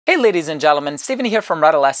Hey ladies and gentlemen, Steven here from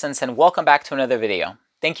Redolessence and welcome back to another video.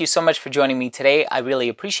 Thank you so much for joining me today. I really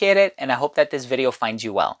appreciate it and I hope that this video finds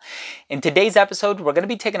you well. In today's episode, we're going to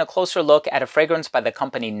be taking a closer look at a fragrance by the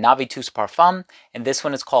company Navitus Parfums, and this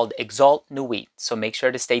one is called Exalt Nuit, so make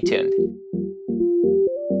sure to stay tuned.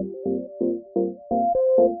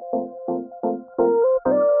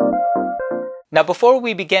 Now, before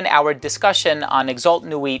we begin our discussion on Exalt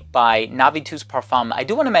Nuit by Navitus Parfums, I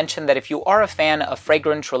do want to mention that if you are a fan of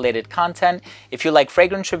fragrance-related content, if you like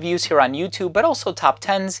fragrance reviews here on YouTube, but also top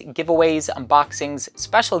 10s, giveaways, unboxings,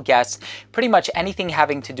 special guests, pretty much anything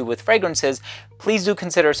having to do with fragrances, please do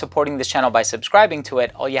consider supporting this channel by subscribing to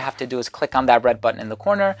it. All you have to do is click on that red button in the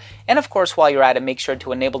corner. And of course, while you're at it, make sure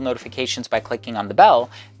to enable notifications by clicking on the bell.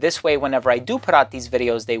 This way, whenever I do put out these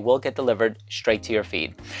videos, they will get delivered straight to your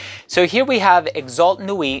feed. So here we have Exalt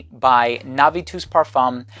Nuit by Navitus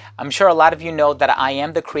Parfums. I'm sure a lot of you know that I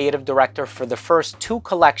am the creative director for the first 2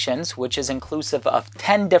 collections, which is inclusive of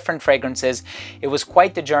 10 different fragrances. It was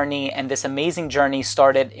quite the journey, and this amazing journey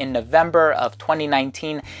started in November of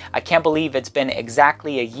 2019. I can't believe it's been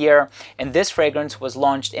exactly a year, and this fragrance was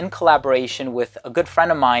launched in collaboration with a good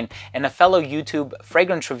friend of mine and a fellow YouTube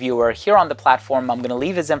fragrance reviewer here on the platform. I'm going to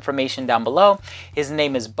leave his information down below. His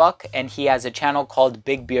name is Buck, and he has a channel called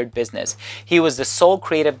Big Beard Business. He was the sole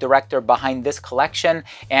creative director behind this collection,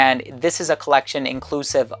 and this is a collection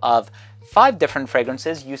inclusive of 5 different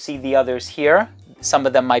fragrances. You see the others here. Some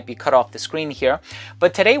of them might be cut off the screen here.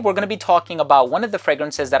 But today we're going to be talking about one of the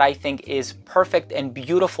fragrances that I think is perfect and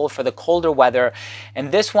beautiful for the colder weather.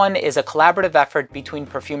 And this one is a collaborative effort between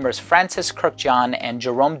perfumers Francis Kirkjohn and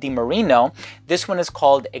Jerome Di Marino. This one is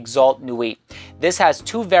called Exalt Nuit. This has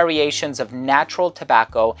 2 variations of natural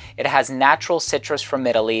tobacco. It has natural citrus from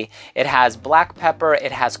Italy. It has black pepper.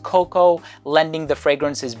 It has cocoa, lending the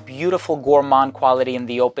fragrance's beautiful gourmand quality in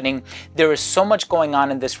the opening. There is so much going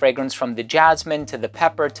on in this fragrance, from the jasmine to the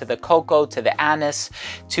pepper, to the cocoa, to the anise,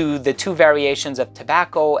 to the 2 variations of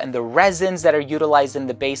tobacco and the resins that are utilized in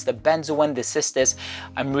the base, the benzoin, the cistus.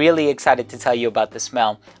 I'm really excited to tell you about the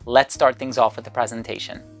smell. Let's start things off with the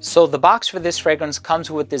presentation. So the box for this fragrance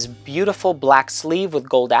comes with this beautiful black sleeve with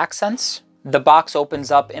gold accents. The box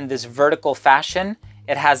opens up in this vertical fashion.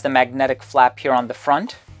 It has the magnetic flap here on the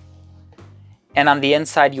front. And on the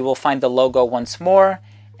inside, you will find the logo once more.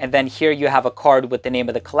 And then here you have a card with the name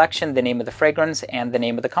of the collection, the name of the fragrance, and the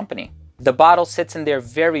name of the company. The bottle sits in there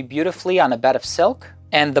very beautifully on a bed of silk.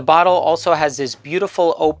 And the bottle also has this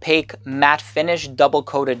beautiful opaque matte finish,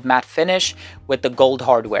 double-coated matte finish with the gold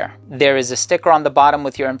hardware. There is a sticker on the bottom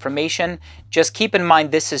with your information. Just keep in mind,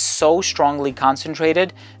 this is so strongly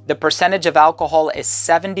concentrated. The percentage of alcohol is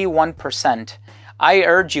 71%. I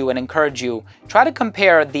urge you and encourage you, try to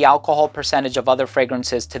compare the alcohol percentage of other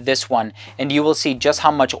fragrances to this one, and you will see just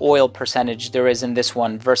how much oil percentage there is in this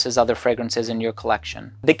one versus other fragrances in your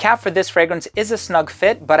collection. The cap for this fragrance is a snug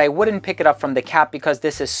fit, but I wouldn't pick it up from the cap because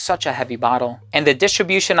this is such a heavy bottle. And the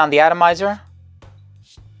distribution on the atomizer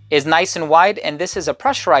is nice and wide, and this is a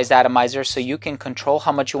pressurized atomizer, so you can control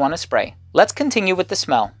how much you want to spray. Let's continue with the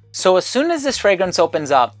smell. So as soon as this fragrance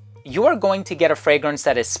opens up, you are going to get a fragrance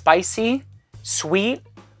that is spicy, sweet,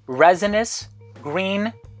 resinous,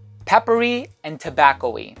 green, peppery, and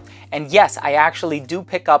tobacco-y. And yes, I actually do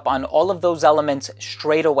pick up on all of those elements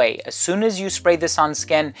straight away. As soon as you spray this on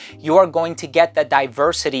skin, you are going to get the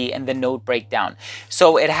diversity in the note breakdown.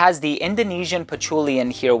 So it has the Indonesian patchouli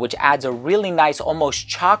in here, which adds a really nice, almost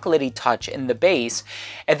chocolatey touch in the base.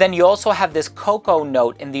 And then you also have this cocoa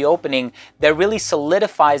note in the opening that really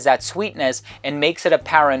solidifies that sweetness and makes it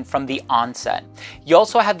apparent from the onset. You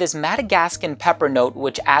also have this Madagascan pepper note,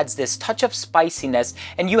 which adds this touch of spiciness,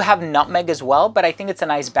 and you have nutmeg as well, but I think it's a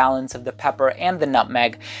nice balance of the pepper and the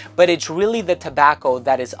nutmeg, but it's really the tobacco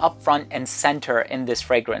that is up front and center in this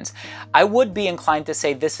fragrance. I would be inclined to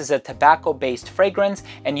say this is a tobacco-based fragrance,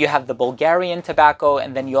 and you have the Bulgarian tobacco,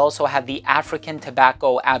 and then you also have the African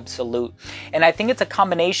tobacco absolute. And I think it's a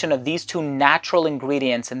combination of these 2 natural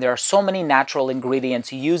ingredients, and there are so many natural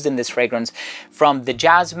ingredients used in this fragrance, from the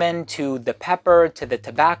jasmine to the pepper to the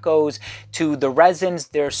tobaccos to the resins.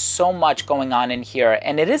 There's so much going on in here,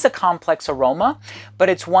 and it is a complex aroma, but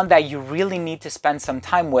it's one that you really need to spend some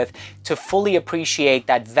time with to fully appreciate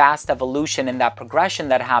that vast evolution and that progression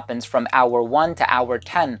that happens from hour 1 to hour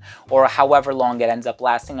 10, or however long it ends up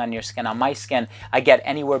lasting on your skin. On my skin, I get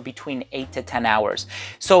anywhere between 8 to 10 hours.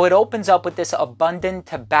 So it opens up with this abundant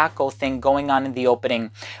tobacco thing going on in the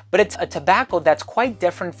opening, but it's a tobacco that's quite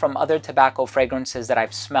different from other tobacco fragrances that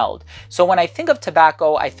I've smelled. So when I think of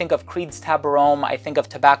tobacco, I think of Creed's Tabarom, I think of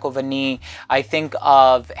Tobacco Vanille, I think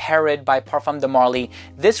of Herod by Parfum de Marly.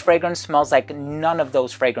 This fragrance smells like none of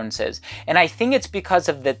those fragrances. And I think it's because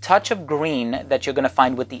of the touch of green that you're going to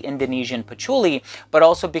find with the Indonesian patchouli, but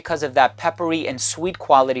also because of that peppery and sweet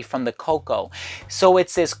quality from the cocoa. So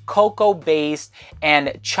it's this cocoa-based and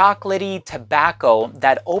chocolatey tobacco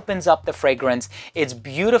that opens up the fragrance. It's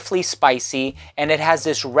beautifully spicy, and it has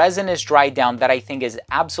this resinous dry down that I think is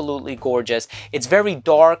absolutely gorgeous. It's very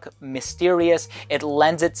dark, mysterious. It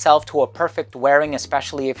lends itself to a perfect wearing,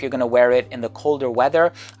 especially if you're going to wear it in the colder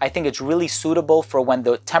weather. I think it's really suitable for when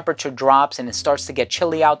the temperature drops and it starts to get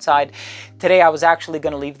chilly outside. Today I was actually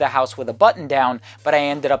going to leave the house with a button down, but I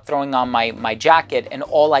ended up throwing on my jacket, and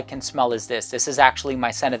all I can smell is this. This is actually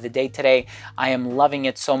my scent of the day today. I am loving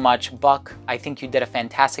it so much. Buck, I think you did a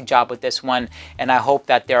fantastic job with this one, and I hope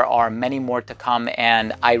that there are many more to come,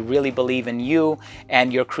 and I really believe in you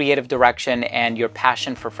and your creative direction and your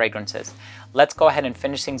passion for fragrances. Let's go ahead and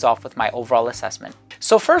finish things off with my overall assessment.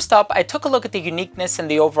 So first up, I took a look at the uniqueness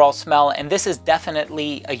and the overall smell, and this is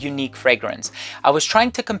definitely a unique fragrance. I was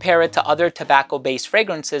trying to compare it to other tobacco-based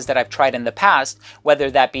fragrances that I've tried in the past,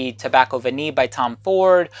 whether that be Tobacco Vanille by Tom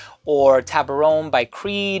Ford, or Tabaron by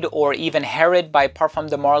Creed, or even Herod by Parfum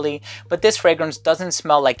de Marly, but this fragrance doesn't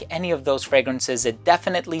smell like any of those fragrances. It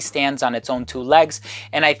definitely stands on its own two legs,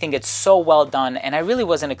 and I think it's so well done, and I really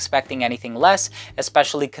wasn't expecting anything less,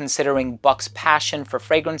 especially considering Buck's passion for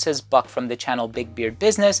fragrances, Buck from the channel Big Beard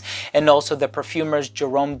Business, and also the perfumers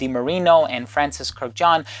Jerome DiMarino and Francis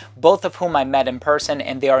Kirkjohn, both of whom I met in person,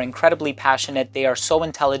 and they are incredibly passionate, they are so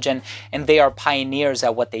intelligent, and they are pioneers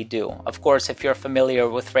at what they do. Of course, if you're familiar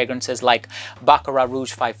with fragrances like Baccarat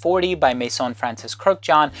Rouge 540 by Maison Francis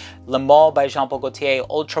Kirkjohn, Le Male by Jean Paul Gaultier,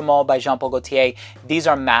 Ultra Male by Jean Paul Gaultier, these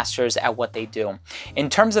are masters at what they do. In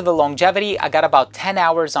terms of the longevity, I got about 10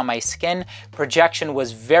 hours on my skin. Projection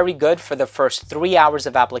was very good for the first 3 hours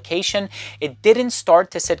of application. It didn't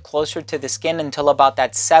start to sit closer to the skin until about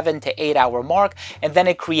that 7 to 8 hour mark, and then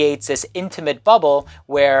it creates this intimate bubble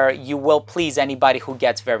where you will please anybody who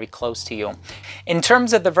gets very close to you. In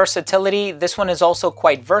terms of the versatility, this one is also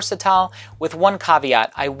quite versatile, with one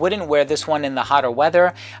caveat. I wouldn't wear this one in the hotter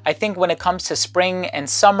weather. I think when it comes to spring and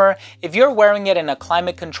summer, if you're wearing it in a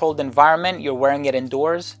climate-controlled environment, you're wearing it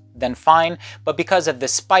indoors, then fine. But because of the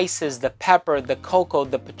spices, the pepper, the cocoa,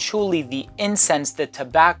 the patchouli, the incense, the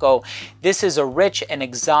tobacco, this is a rich and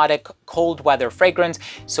exotic cold weather fragrance.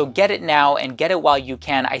 So get it now and get it while you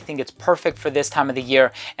can. I think it's perfect for this time of the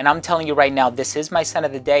year. And I'm telling you right now, this is my scent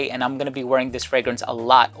of the day, and I'm going to be wearing this fragrance a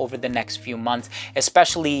lot over the next few months,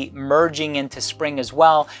 especially merging into spring as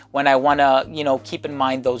well, when I want to, keep in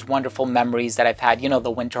mind those wonderful memories that I've had,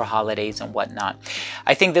 the winter holidays and whatnot.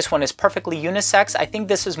 I think this one is perfectly unisex. I think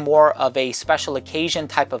this is more of a special occasion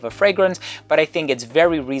type of a fragrance, but I think it's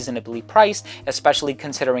very reasonably priced, especially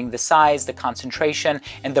considering the size, the concentration,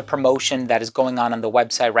 and the promotion that is going on the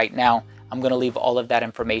website right now. I'm going to leave all of that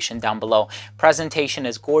information down below. Presentation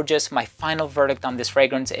is gorgeous. My final verdict on this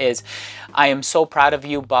fragrance is I am so proud of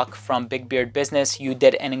you, Buck from Big Beard Business. You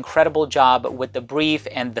did an incredible job with the brief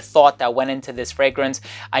and the thought that went into this fragrance.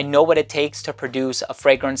 I know what it takes to produce a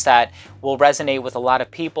fragrance that will resonate with a lot of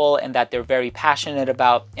people and that they're very passionate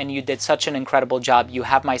about, and you did such an incredible job. You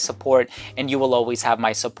have my support, and you will always have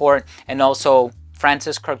my support. And also,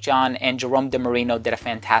 Francis Kirkjohn and Jerome DiMarino did a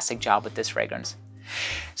fantastic job with this fragrance.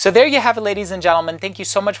 So there you have it, ladies and gentlemen. Thank you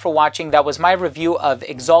so much for watching. That was my review of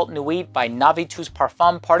Exalt Nuit by Navitus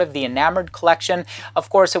Parfums, part of the Enamored collection. Of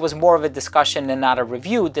course, it was more of a discussion and not a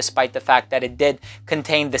review, despite the fact that it did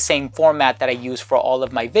contain the same format that I use for all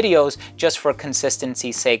of my videos, just for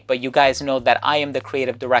consistency's sake. But you guys know that I am the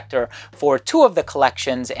creative director for 2 of the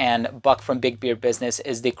collections, and Buck from Big Beard Business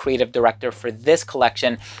is the creative director for this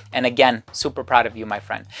collection. And again, super proud of you, my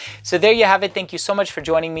friend. So there you have it. Thank you so much for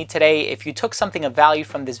joining me today. If you took something of value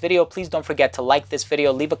from this video, please don't forget to like this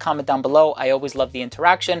video, leave a comment down below. I always love the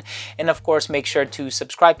interaction, and of course make sure to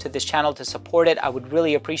subscribe to this channel to support it. I would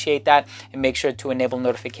really appreciate that, and make sure to enable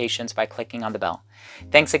notifications by clicking on the bell.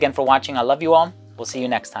 Thanks again for watching. I love you all. We'll see you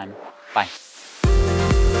next time. Bye.